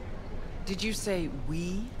 Did you say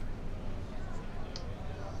we?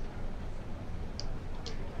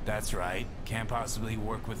 That's right. Can't possibly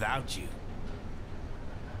work without you.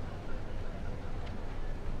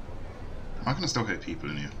 I can still hit people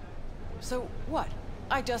in here. So what?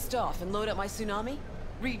 I dust off and load up my tsunami?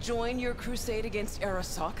 Rejoin your crusade against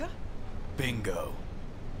Arasaka? Bingo.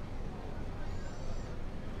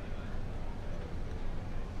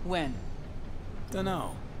 When?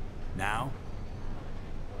 Dunno. Now?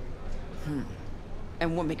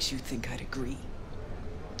 And what makes you think I'd agree?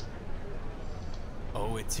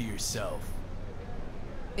 Owe it to yourself.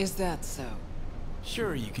 Is that so?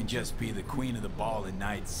 Sure, you can just be the queen of the ball in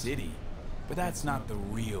Night City, but that's not the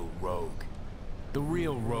real Rogue. The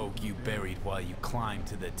real Rogue you buried while you climbed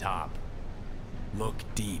to the top. Look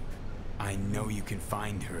deep. I know you can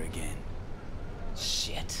find her again.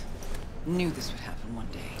 Shit. Knew this would happen one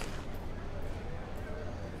day.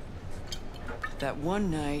 That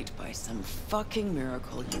one night, by some fucking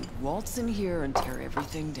miracle, you waltz in here and tear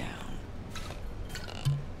everything down.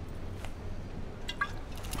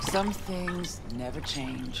 Some things never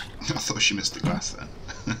change. I thought she missed the glass then.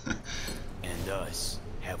 And us,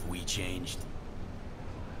 have we changed?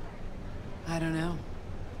 I don't know.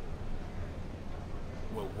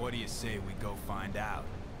 Well, what do you say we go find out?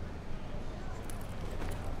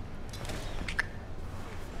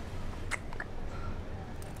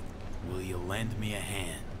 Will you lend me a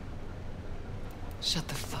hand? Shut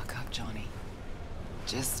the fuck up, Johnny.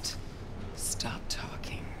 Just stop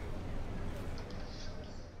talking.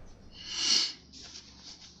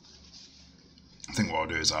 I think what I'll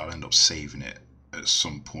do is I'll end up saving it at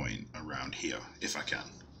some point around here, if I can.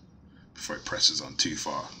 Before it presses on too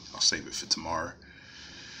far, I'll save it for tomorrow.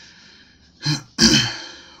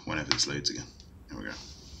 Whenever this loads again. Here we go.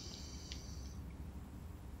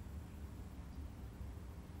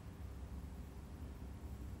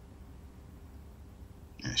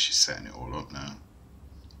 Yeah, she's setting it all up now.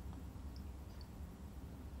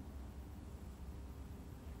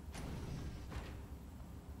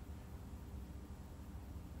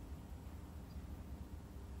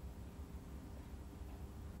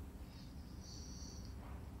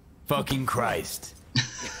 Fucking Christ.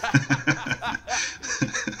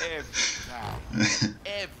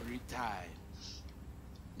 Every time.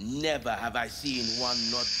 Never have I seen one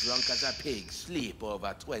not drunk as a pig sleep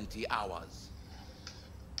over 20 hours.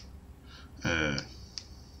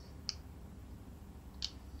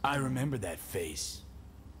 I remember that face.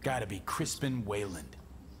 Gotta be Crispin Wayland.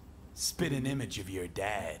 Spit an image of your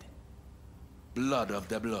dad. Blood of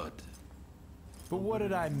the blood. But what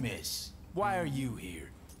did I miss? Why are you here?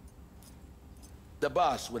 The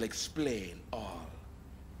boss will explain all.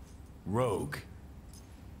 Rogue.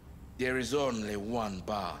 There is only one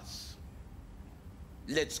boss.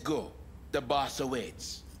 Let's go. The boss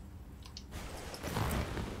awaits.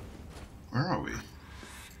 Where are we?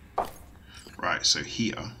 Right, so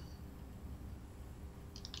here.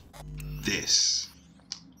 This.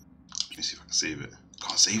 Let me see if I can save it.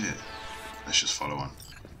 Can't save it. Let's just follow on.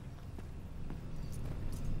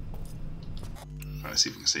 Right, let's see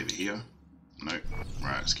if we can save it here. Nope.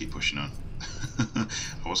 Right, let's keep pushing on.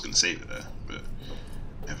 I was going to save it there, but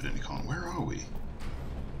evidently can't. Where are we?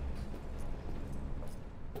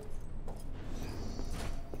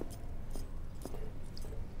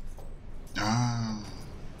 Ah.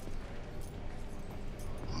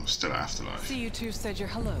 I'm still at Afterlife. See, you two said your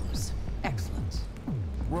hellos. Excellent.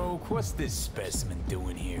 Rogue, what's this specimen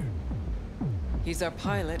doing here? He's our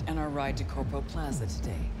pilot and our ride to Corpo Plaza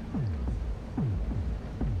today.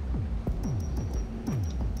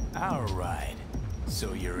 Our ride.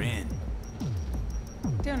 So you're in.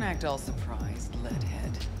 Don't act all surprised,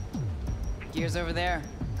 leadhead. Gears over there.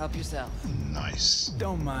 Help yourself. Nice.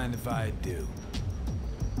 Don't mind if I do.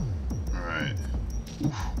 Alright.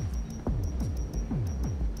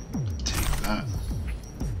 Take that.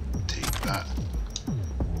 Take that.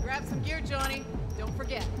 Grab some gear, Johnny. Don't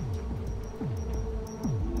forget.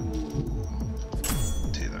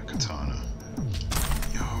 Take that katana.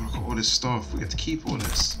 Yo, look at all this stuff. We get to keep all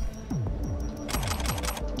this.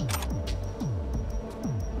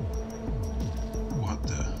 What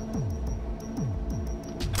the?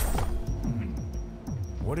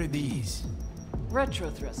 What are these? Retro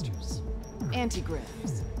thrusters.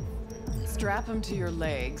 Anti-gravs. Strap them to your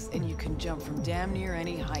legs and you can jump from damn near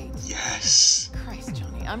any height. Yes! Christ,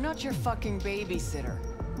 Johnny, I'm not your fucking babysitter.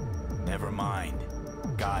 Never mind.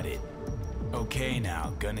 Got it. Okay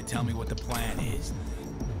now, gonna tell me what the plan is.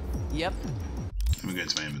 Yep. Let me go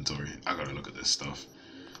into my inventory. I gotta look at this stuff.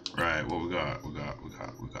 Right, what we got? We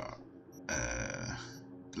got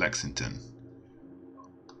Lexington.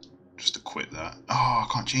 Just equip that. Oh, I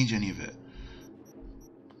can't change any of it.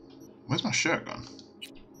 Where's my shirt gone?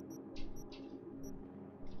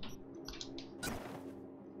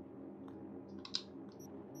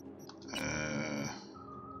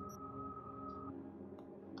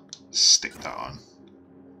 Stick that on.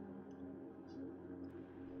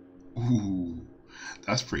 Ooh,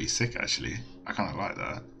 that's pretty sick actually. I kind of like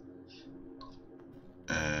that.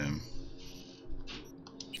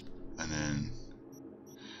 And then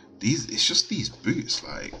these, it's just these boots,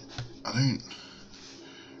 like, I don't,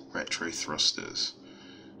 retro thrusters.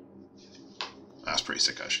 That's pretty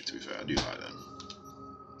sick actually, to be fair. I do like them.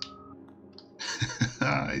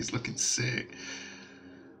 He's looking sick.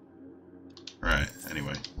 Right,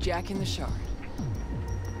 anyway. Jack in the shard.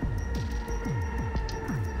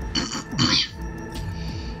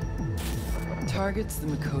 Targets the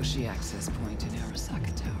Mikoshi access point in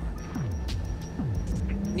Arasaka Tower.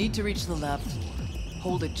 Need to reach the lab floor.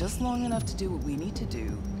 Hold it just long enough to do what we need to do,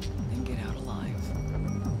 then get out alive.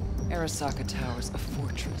 Arasaka Tower's a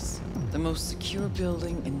fortress, the most secure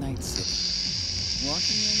building in Night City.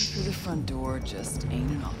 Walking in through the front door just ain't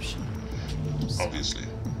an option. So obviously.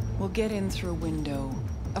 We'll get in through a window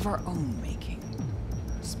of our own making.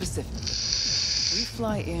 Specifically,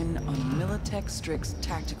 fly in on a Militech Strix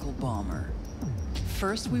tactical bomber.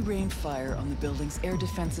 First, we rain fire on the building's air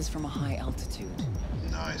defenses from a high altitude.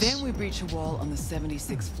 Nice. Then we breach a wall on the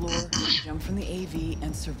 76th floor, jump from the AV,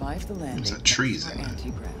 and survive the landing. Is that trees for in there?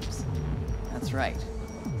 anti-gravs. That's right.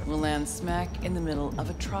 We'll land smack in the middle of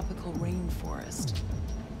a tropical rainforest.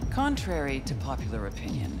 Contrary to popular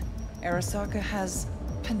opinion, Arasaka has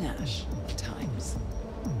panache at times.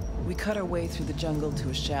 We cut our way through the jungle to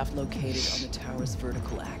a shaft located on the tower's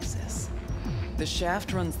vertical axis. The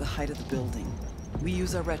shaft runs the height of the building. We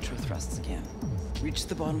use our retro thrusts again. Reach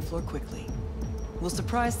the bottom floor quickly. We'll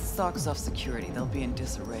surprise the socks off security. They'll be in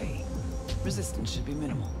disarray. Resistance should be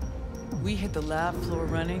minimal. We hit the lab floor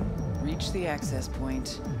running, reach the access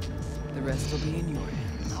point. The rest will be in your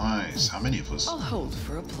hands. Nice. How many of us? I'll hold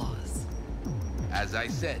for applause. As I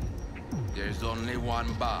said, there's only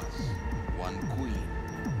one boss, one queen.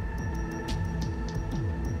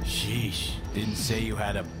 Sheesh, didn't say you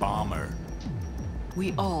had a bomber.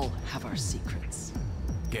 We all have our secrets.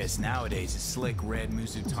 Guess nowadays a slick red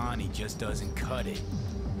Musutani just doesn't cut it.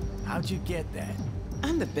 How'd you get that?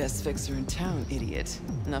 I'm the best fixer in town, idiot.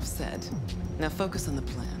 Enough said. Now focus on the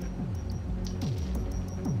plan.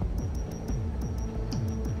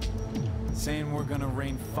 Saying we're gonna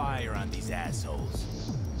rain fire on these assholes.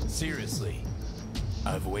 Seriously,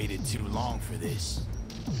 I've waited too long for this.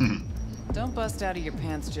 Don't bust out of your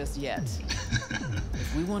pants just yet.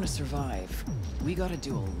 If we want to survive, we gotta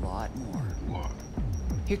do a lot more. What?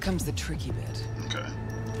 Here comes the tricky bit. Okay.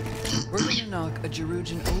 We're gonna knock a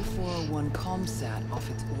Jerujan 0401 ComSat off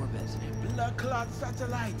its orbit. Blood clot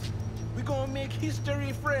satellite. We're gonna make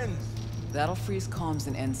history, friends. That'll freeze comms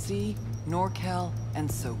in NC, NorCal, and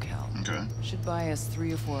SoCal. Okay. Should buy us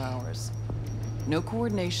 3 or 4 hours. No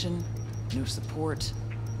coordination, no support,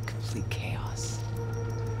 complete chaos.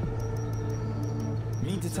 You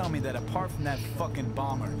need to tell me that apart from that fucking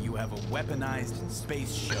bomber, you have a weaponized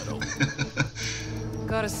space shuttle.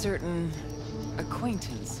 Got a certain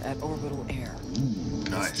acquaintance at Orbital Air.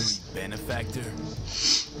 Nice. Benefactor?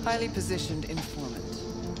 Highly positioned informant.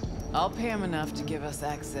 I'll pay him enough to give us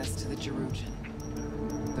access to the Jerujan.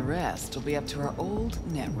 The rest will be up to our old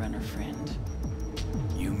Netrunner friend.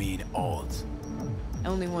 You mean Alt?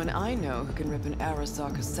 Only one I know who can rip an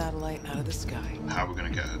Arasaka satellite out of the sky. How are we gonna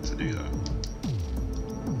get her to do that?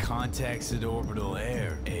 Contacts at Orbital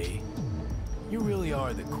Air, eh? You really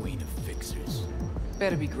are the queen of fixers.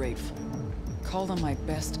 Better be grateful. Called on my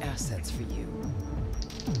best assets for you.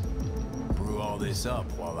 Brew all this up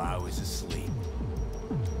while I was asleep.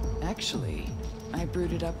 Actually, I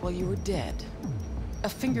brewed it up while you were dead. A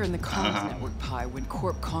finger in the comms network pie when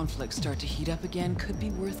corp conflicts start to heat up again could be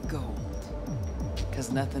worth gold.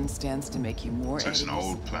 Because nothing stands to make you more So it's an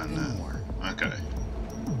old plan then. Okay.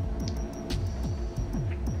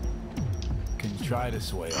 Can try to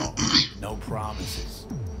sway all. No promises.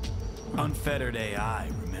 Unfettered AI,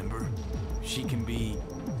 remember? She can be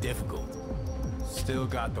difficult. Still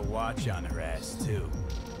got the watch on her ass, too.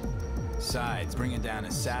 Besides, bringing down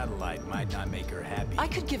a satellite might not make her happy. I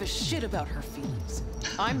could give a shit about her feelings.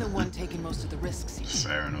 I'm the one taking most of the risks here.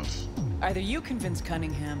 Fair enough. Either you convince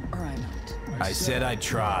Cunningham, or I not. I said I'd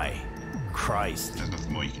try. Christ. There's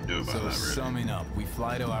nothing more you can do about So that, really. summing up, we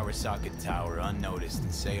fly to our socket tower unnoticed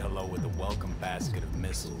and say hello with a welcome basket of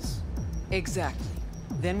missiles. Exactly.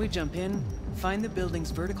 Then we jump in, find the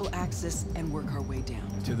building's vertical axis, and work our way down.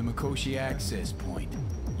 To the Mikoshi access point.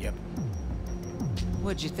 Yep.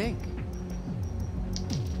 What'd you think?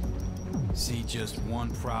 See just one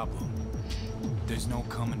problem. There's no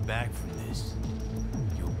coming back from this.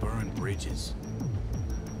 You'll burn bridges.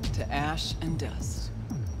 To ash and dust.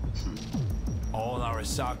 All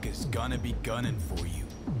Arasaka's gonna be gunning for you.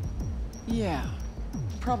 Yeah.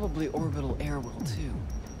 Probably Orbital Air will too.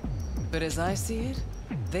 But as I see it,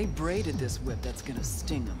 they braided this whip that's gonna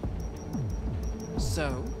sting them.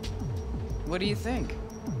 So, what do you think?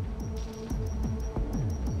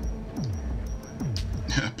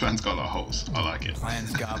 Plan's got a lot of holes. I like it.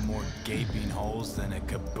 Plan's got more gaping holes than a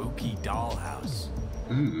kabuki dollhouse.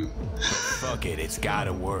 Ooh. But fuck it, it's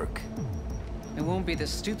gotta work. It won't be the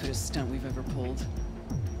stupidest stunt we've ever pulled.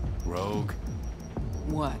 Rogue,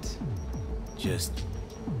 What? just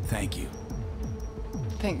thank you.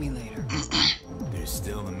 Thank me later. There's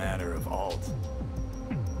still the matter of Alt.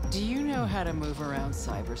 Do you know how to move around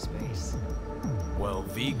cyberspace? Well,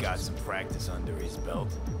 V got some practice under his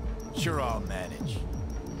belt. Sure, I'll manage.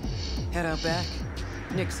 Head out back.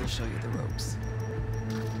 Nix will show you the ropes.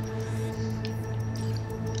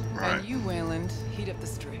 Right. And you, Wayland, heat up the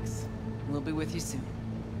Strix. We'll be with you soon.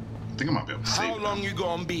 I think I might be able to save How it. long you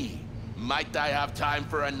gonna be? Might I have time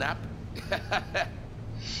for a nap?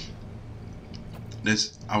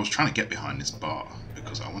 I was trying to get behind this bar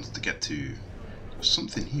because I wanted to get to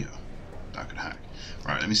something here that I could hack.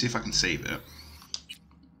 Right, let me see if I can save it.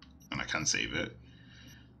 And I can save it.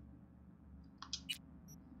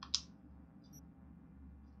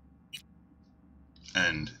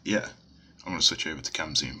 And yeah, I'm gonna switch over to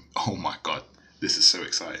cam zoom. Oh my god, this is so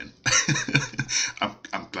exciting.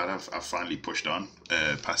 I'm glad I've finally pushed on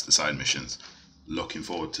past the side missions. Looking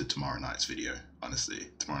forward to tomorrow night's video. Honestly,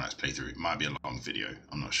 tomorrow night's playthrough. It might be a long video,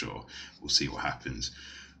 I'm not sure. We'll see what happens.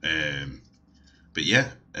 But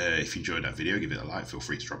yeah, if you enjoyed that video, give it a like. Feel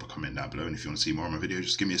free to drop a comment down below. And if you want to see more of my videos,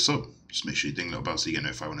 just give me a sub. Just make sure you ding the little bell so you get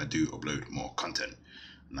notified when I do upload more content.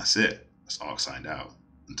 And that's it. That's Ark signed out.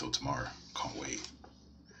 Until tomorrow. Can't wait.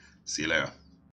 See you later.